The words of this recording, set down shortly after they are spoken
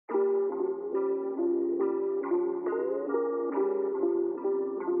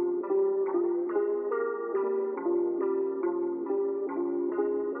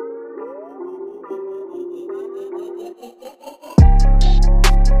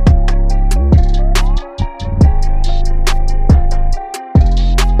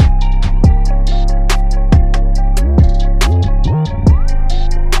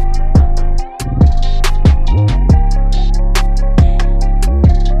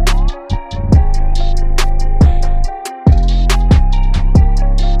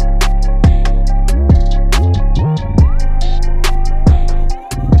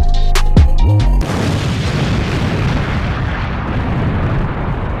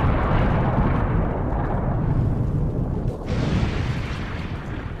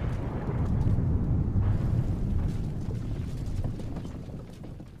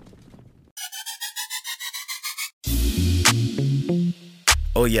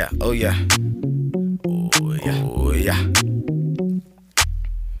Oh yeah, oh yeah. Oh yeah, oh yeah.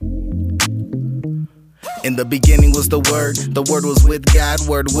 In the beginning was the Word was with God,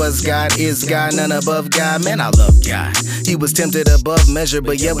 Word was God, is God, none above God. Man, I love God. He was tempted above measure,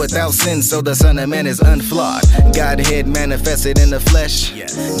 but yet without sin, so the Son of Man is unflawed. Godhead manifested in the flesh,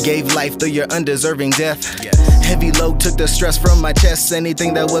 gave life through your undeserving death. Heavy load took the stress from my chest.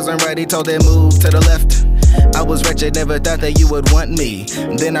 Anything that wasn't right, he told it move to the left. I was wretched, never thought that you would want me.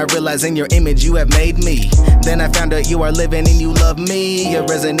 Then I realized in your image you have made me. Then I found out you are living and you love me. You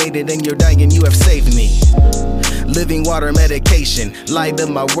resonated and you're dying, you have saved me. Living water medication, light of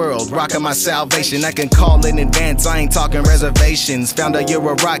my world, rock of my salvation. I can call in advance, I ain't talking reservations. Found out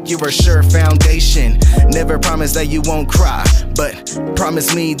you're a rock, you're a sure foundation. Never promise that you won't cry, but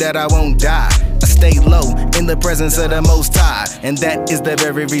promise me that I won't die. I stay low in the presence of the Most High, and that is the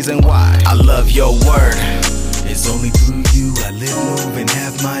very reason why I love your word. It's only through you I live, move, and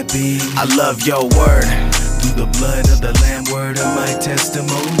have my being. I love your word. Through the blood of the Lamb, word of my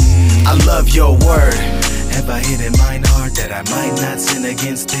testimony. I love your word. Have I hid in mine heart that I might not sin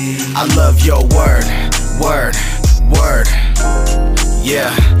against thee? I love your word, word, word.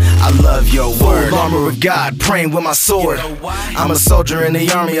 Yeah, I love your word. Full armor of God, praying with my sword. I'm a soldier in the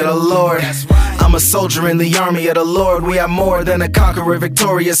army of the Lord. I'm a soldier in the army of the Lord. We are more than a conqueror,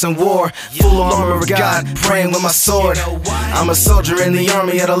 victorious in war. Full armor of God, praying with my sword. I'm a soldier in the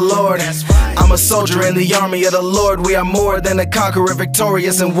army of the Lord. I'm a soldier in the army of the Lord. We are more than a conqueror,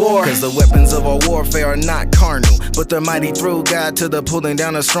 victorious in war. Cause the weapons of our warfare are not carnal, but they're mighty through God to the pulling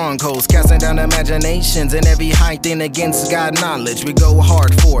down of strongholds, casting down imaginations and every high thing against God knowledge. We go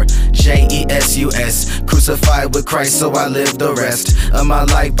hard for Jesus, crucified with Christ, so I live the rest of my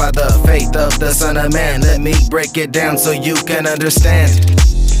life by the faith of the Son of Man. Let me break it down so you can understand.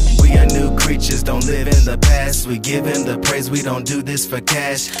 We are new creatures, don't live in the past. We give him the praise, we don't do this for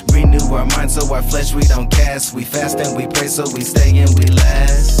cash. Renew our minds so our flesh we don't cast. We fast and we pray so we stay and we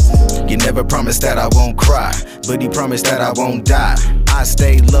last. You never promised that I won't cry, but he promised that I won't die. I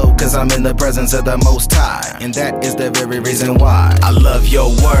stay low cause I'm in the presence of the Most High, and that is the very reason why I love your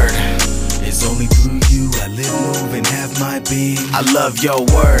word. It's only through you I live, move, and have my being. I love your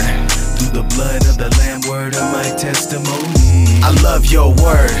word. Through the blood of the Lamb, word of my testimony. I love your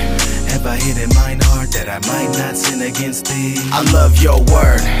word. Have I hid in mine heart that I might not sin against thee? I love your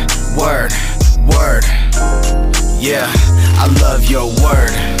word, word, word. Yeah, I love your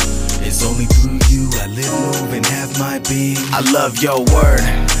word. It's only through you I live, move, and have my being. I love your word.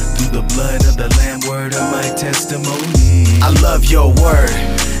 Through the blood of the Lamb, word of my testimony. I love your word.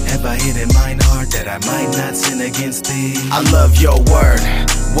 Have I hid in mine heart that I might not sin against thee? I love your word,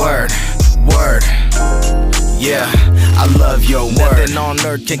 word, word. Yeah, I love your word. Nothing on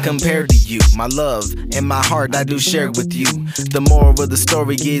earth can compare to you. My love and my heart I do share with you. The moral of the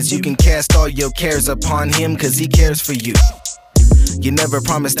story is you can cast all your cares upon him, cause he cares for you. You never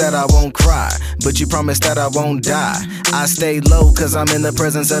promised that I won't cry, but you promised that I won't die. I stay low cause I'm in the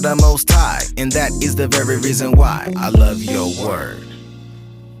presence of the Most High, and that is the very reason why I love your word.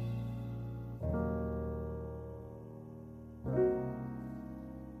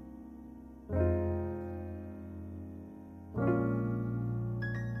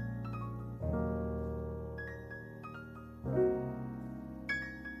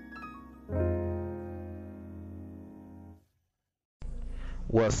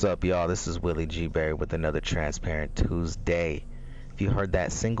 What's up, y'all? This is Willie G. Berry with another Transparent Tuesday. If you heard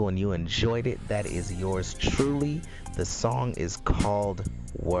that single and you enjoyed it, that is yours truly. The song is called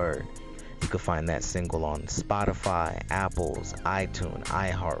Word. You can find that single on Spotify, Apple's, iTunes,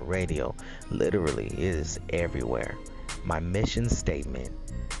 iHeartRadio. Literally, it is everywhere. My mission statement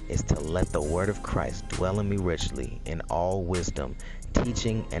is to let the word of Christ dwell in me richly in all wisdom,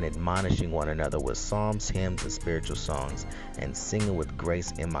 teaching and admonishing one another with psalms, hymns, and spiritual songs, and singing with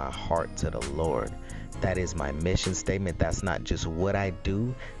grace in my heart to the Lord. That is my mission statement. That's not just what I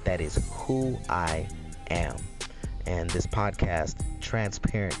do, that is who I am. And this podcast,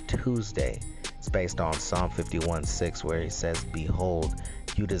 Transparent Tuesday, is based on Psalm 51:6, where he says, "Behold,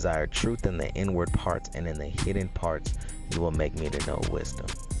 you desire truth in the inward parts, and in the hidden parts you will make me to know wisdom."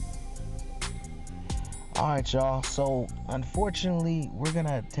 Alright, y'all, so unfortunately we're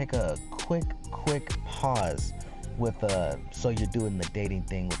gonna take a quick pause with So You're Doing the Dating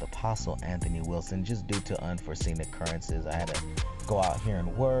Thing with Apostle Anthony Wilson, just due to unforeseen occurrences. I had to go out here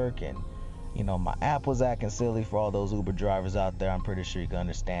and work, and my app was acting silly. For all those Uber drivers out there, I'm pretty sure you can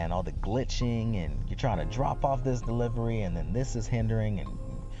understand all the glitching, and you're trying to drop off this delivery and then this is hindering, and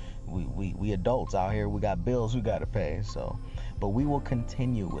we adults out here, we got bills we gotta pay. But we will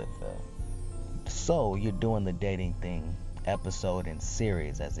continue with So You're Doing the Dating Thing episode and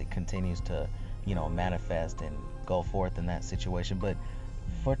series as it continues to, manifest and go forth in that situation. But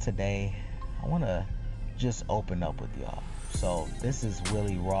for today, I want to just open up with y'all. So this is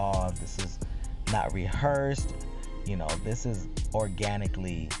Willie Raw. This is not rehearsed. This is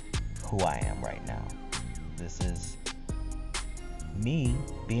organically who I am right now. This is me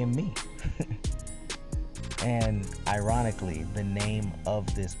being me. And ironically, the name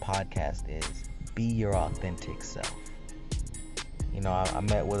of this podcast is Be Your Authentic Self. I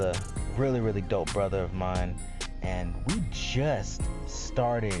met with a really, really dope brother of mine, and we just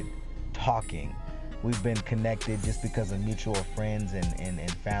started talking. We've been connected just because of mutual friends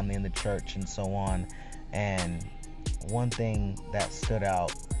and family in the church and so on. And one thing that stood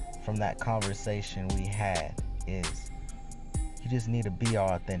out from that conversation we had is you just need to be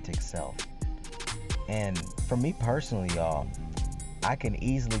your authentic self. And for me personally, y'all, I can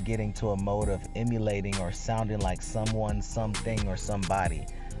easily get into a mode of emulating or sounding like someone, something, or somebody.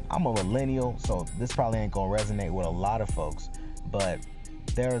 I'm a millennial, so this probably ain't gonna resonate with a lot of folks, but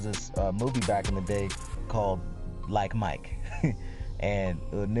there was this movie back in the day called Like Mike. And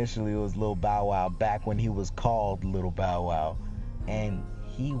initially it was Lil Bow Wow back when he was called Lil Bow Wow. And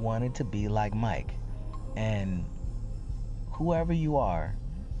he wanted to be like Mike. And whoever you are,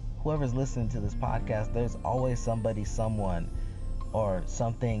 whoever's listening to this podcast, there's always somebody, someone, or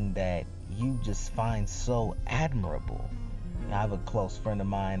something that you just find so admirable. I have a close friend of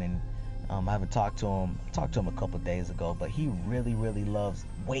mine, and I haven't talked to him a couple days ago, but he really, really loves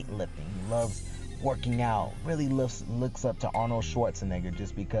weightlifting. He loves working out, really looks up to Arnold Schwarzenegger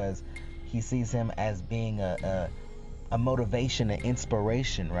just because he sees him as being a motivation, an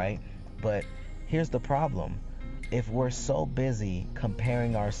inspiration, right? But here's the problem. If we're so busy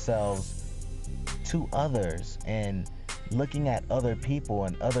comparing ourselves to others and looking at other people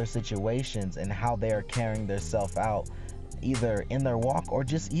and other situations and how they are carrying themselves out, either in their walk or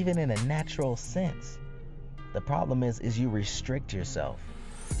just even in a natural sense, the problem is you restrict yourself.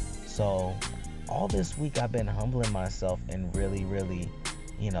 So all this week I've been humbling myself and really, really,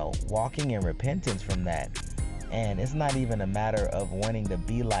 walking in repentance from that. And it's not even a matter of wanting to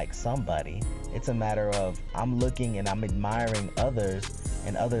be like somebody. It's a matter of I'm looking and I'm admiring others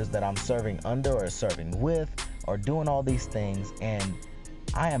and others that I'm serving under or serving with or doing all these things, and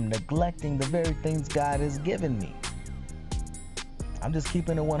I am neglecting the very things God has given me. I'm just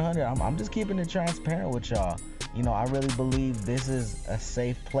keeping it 100. I'm just keeping it transparent with y'all. I really believe this is a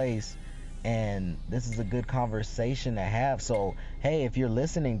safe place and this is a good conversation to have. So, hey, if you're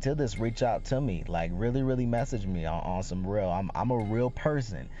listening to this, reach out to me. Like, really, really message me on some real. I'm a real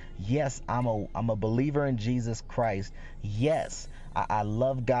person. Yes, I'm a believer in Jesus Christ. Yes, I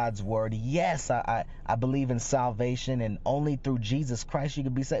love God's word. Yes, I believe in salvation, and only through Jesus Christ you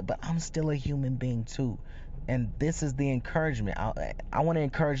can be saved. But I'm still a human being too. And this is the encouragement. I want to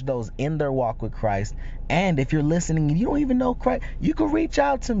encourage those in their walk with Christ. And if you're listening and you don't even know Christ, you can reach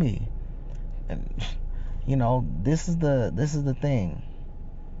out to me. And this is the thing.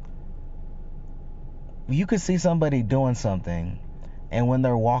 You could see somebody doing something, and when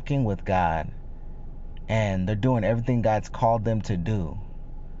they're walking with God and they're doing everything God's called them to do,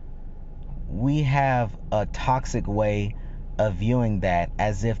 we have a toxic way of viewing that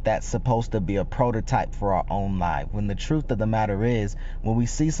as if that's supposed to be a prototype for our own life. When the truth of the matter is, when we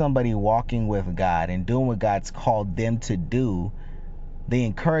see somebody walking with God and doing what God's called them to do, the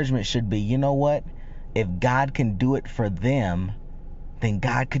encouragement should be, you know what? If God can do it for them, then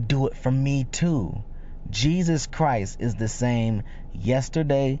God could do it for me too. Jesus Christ is the same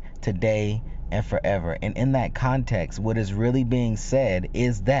yesterday, today, and forever. And in that context, what is really being said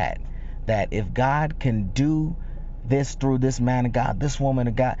is that if God can do this through this man of God, this woman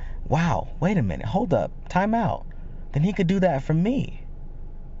of God, wow, wait a minute, hold up, time out. Then he could do that for me.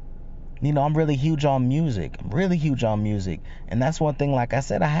 I'm really huge on music. And that's one thing, like I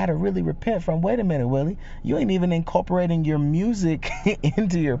said, I had to really repent from. Wait a minute, Willie, you ain't even incorporating your music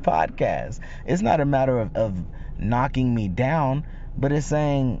into your podcast. It's not a matter of knocking me down, but it's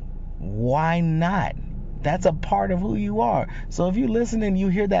saying, why not? That's a part of who you are. So if you listen and you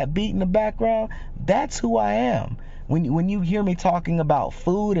hear that beat in the background, that's who I am. When you hear me talking about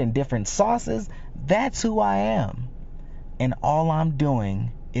food and different sauces, that's who I am. And all I'm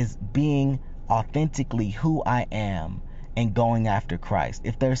doing is being authentically who I am and going after Christ.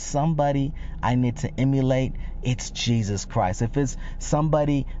 If there's somebody I need to emulate, it's Jesus Christ. If it's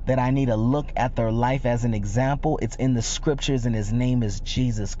somebody that I need to look at their life as an example, it's in the scriptures, and his name is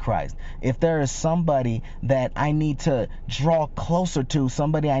Jesus Christ. If there is somebody that I need to draw closer to,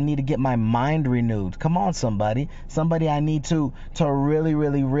 somebody I need to get my mind renewed, come on, somebody I need to really,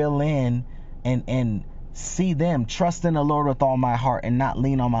 really reel in and see them, trust in the Lord with all my heart and not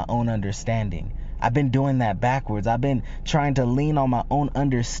lean on my own understanding. I've been doing that backwards. I've been trying to lean on my own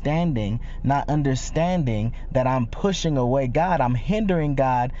understanding, not understanding that I'm pushing away God. I'm hindering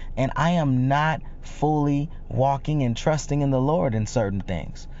God, and I am not fully walking and trusting in the Lord in certain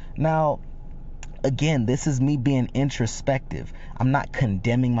things. Now, again, this is me being introspective. I'm not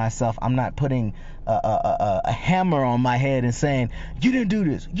condemning myself. I'm not putting a hammer on my head and saying, you didn't do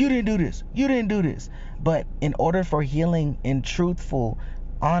this, you didn't do this, you didn't do this. But in order for healing and truthful,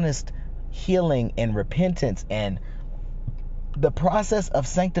 honest healing and repentance and the process of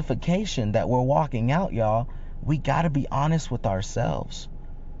sanctification that we're walking out, y'all, we got to be honest with ourselves.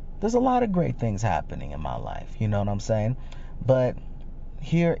 There's a lot of great things happening in my life, you know what I'm saying? But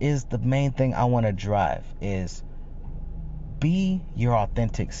here is the main thing I want to drive is be your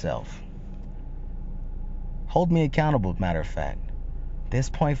authentic self. Hold me accountable, matter of fact. This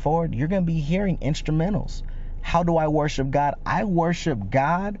point forward, you're going to be hearing instrumentals. How do I worship God? I worship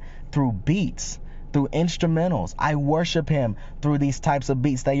God through beats, through instrumentals. I worship him through these types of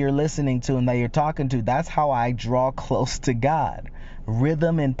beats that you're listening to and that you're talking to. That's how I draw close to God.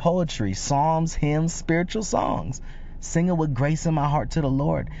 Rhythm and poetry, psalms, hymns, spiritual songs. Singing with grace in my heart to the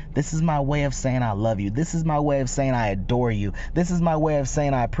Lord. This is my way of saying I love you. This is my way of saying I adore you. This is my way of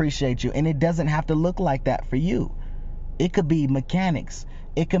saying I appreciate you. And it doesn't have to look like that for you. It could be mechanics.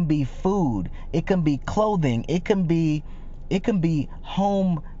 It can be food. It can be clothing. It can be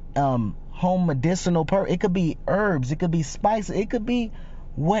home medicinal. It could be herbs. It could be spices. It could be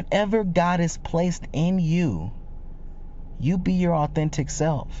whatever God has placed in you. You be your authentic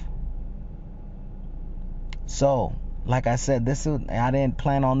self. So, like I said, I didn't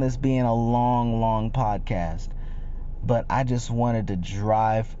plan on this being a long podcast, but I just wanted to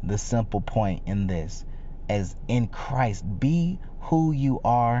drive the simple point in this. As in Christ, be who you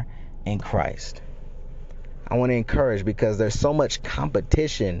are in Christ. I want to encourage, because there's so much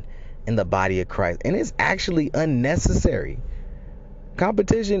competition in the body of Christ, and it's actually unnecessary.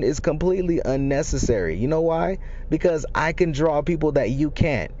 Competition is completely unnecessary. You know why? Because I can draw people that you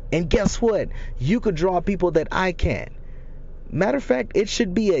can't. And guess what? You could draw people that I can't. Matter of fact, it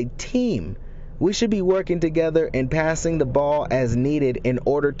should be a team. We should be working together and passing the ball as needed in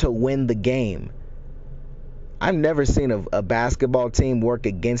order to win the game. I've never seen a basketball team work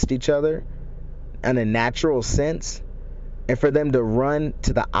against each other in a natural sense, and for them to run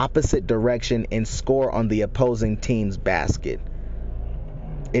to the opposite direction and score on the opposing team's basket.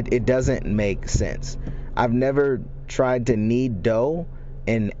 It doesn't make sense. I've never tried to knead dough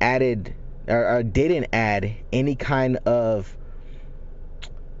and added or didn't add any kind of,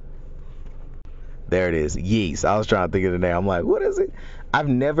 there it is, yeast. I was trying to think of the name. I'm like, what is it? I've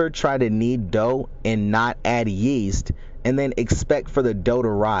never tried to knead dough and not add yeast and then expect for the dough to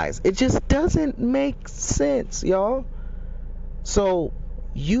rise. It just doesn't make sense, y'all. So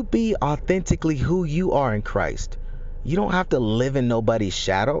you be authentically who you are in Christ. You don't have to live in nobody's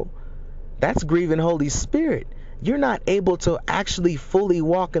shadow. That's grieving Holy Spirit. You're not able to actually fully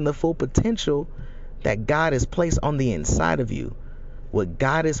walk in the full potential that God has placed on the inside of you. What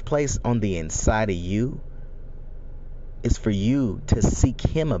God has placed on the inside of you is for you to seek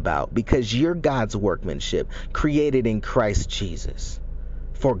him about, because you're God's workmanship, created in Christ Jesus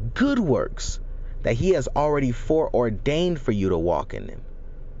for good works that he has already foreordained for you to walk in them.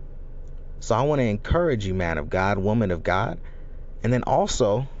 So I want to encourage you, man of God, woman of God. And then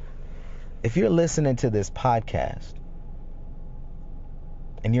also, if you're listening to this podcast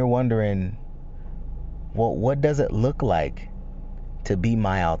and you're wondering, well, what does it look like to be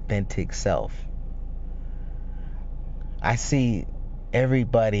my authentic self? I see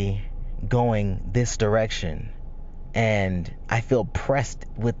everybody going this direction, and I feel pressed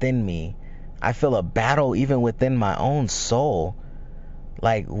within me. I feel a battle even within my own soul.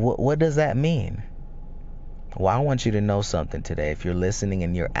 Like, what does that mean? Well, I want you to know something today. If you're listening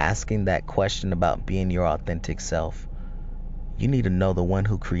and you're asking that question about being your authentic self, you need to know the one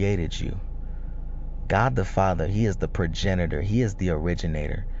who created you. God the Father, he is the progenitor. He is the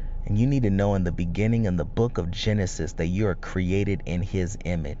originator. And you need to know in the beginning in the book of Genesis that you are created in his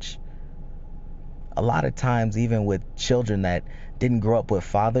image. A lot of times, even with children that didn't grow up with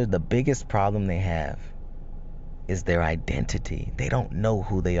father, the biggest problem they have is their identity. They don't know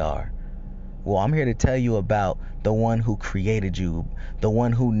who they are. Well, I'm here to tell you about the one who created you, the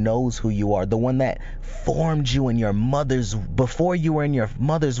one who knows who you are, the one that formed you in your before you were in your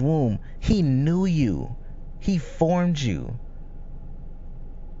mother's womb. He knew you. He formed you.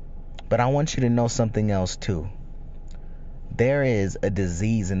 But I want you to know something else too. There is a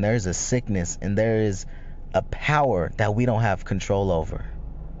disease and there's a sickness and there is a power that we don't have control over,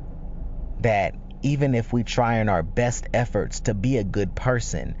 that even if we try in our best efforts to be a good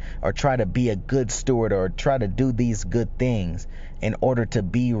person or try to be a good steward or try to do these good things in order to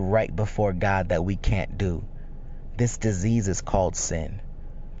be right before God that we can't do. This disease is called sin.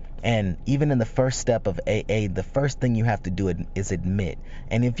 And even in the first step of AA, the first thing you have to do is admit.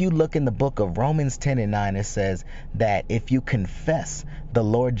 And if you look in the book of Romans 10:9, it says that if you confess the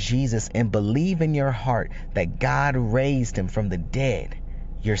Lord Jesus and believe in your heart that God raised him from the dead,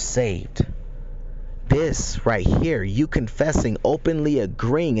 you're saved. This right here, you confessing, openly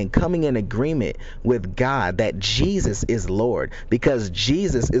agreeing and coming in agreement with God that Jesus is Lord, because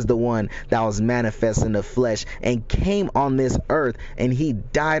Jesus is the one that was manifest in the flesh and came on this earth, and he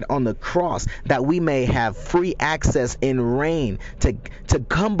died on the cross that we may have free access and reign to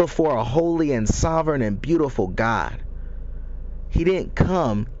come before a holy and sovereign and beautiful God. He didn't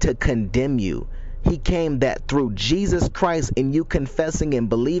come to condemn you. He came that through Jesus Christ and you confessing and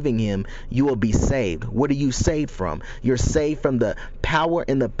believing him, you will be saved. What are you saved from? You're saved from the power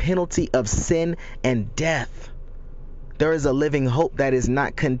and the penalty of sin and death. There is a living hope that is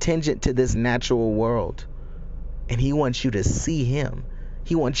not contingent to this natural world. And he wants you to see him.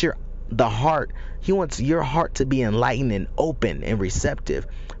 He wants your heart to be enlightened and open and receptive,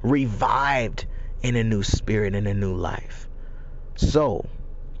 revived in a new spirit and a new life. So,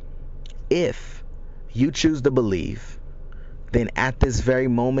 if you choose to believe, then at this very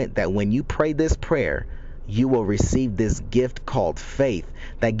moment that when you pray this prayer, you will receive this gift called faith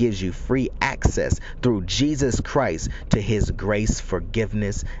that gives you free access through Jesus Christ to his grace,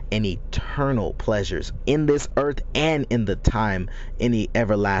 forgiveness, and eternal pleasures in this earth and in the time in the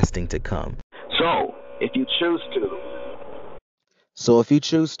everlasting to come. So, if you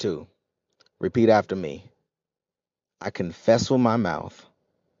choose to, repeat after me. I confess with my mouth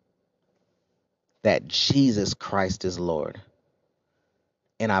that Jesus Christ is Lord.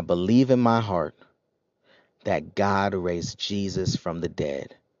 And I believe in my heart that God raised Jesus from the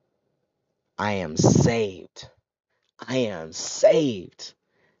dead. I am saved. I am saved.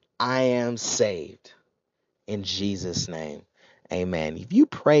 I am saved. In Jesus' name, amen. If you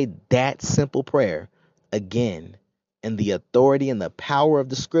prayed that simple prayer, again, in the authority and the power of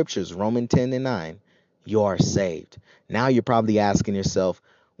the scriptures, Romans 10:9, you are saved. Now you're probably asking yourself,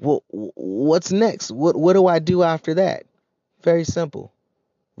 well, what's next? What do I do after that? Very simple.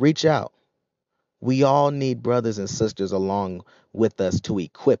 Reach out. We all need brothers and sisters along with us to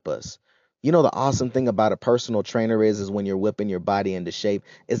equip us. You know, the awesome thing about a personal trainer is when you're whipping your body into shape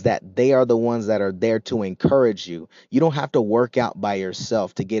is that they are the ones that are there to encourage you. You don't have to work out by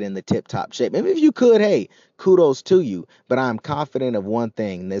yourself to get in the tip top shape. Maybe if you could, hey, kudos to you. But I'm confident of one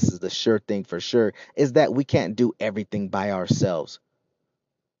thing, and this is the sure thing for sure, is that we can't do everything by ourselves.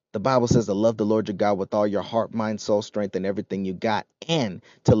 The Bible says to love the Lord your God with all your heart, mind, soul, strength, and everything you got, and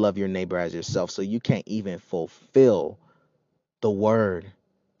to love your neighbor as yourself. So you can't even fulfill the word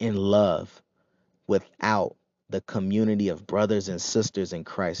in love without the community of brothers and sisters in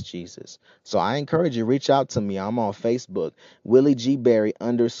Christ Jesus. So I encourage you, reach out to me. I'm on Facebook, Willie G. Berry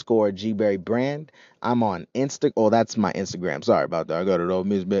 _ G. Berry brand. I'm on that's my Instagram. Sorry about that. I got it all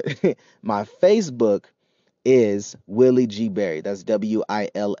misbit. My Facebook is Willie G. Berry. That's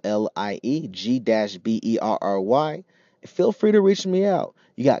WILLIE G-BERRY. Feel free to reach me out.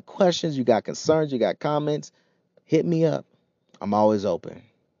 You got questions, you got concerns, you got comments, hit me up. I'm always open.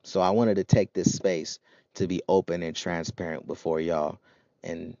 So I wanted to take this space to be open and transparent before y'all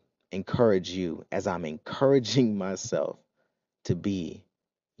and encourage you as I'm encouraging myself to be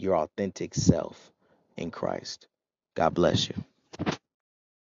your authentic self in Christ. God bless you.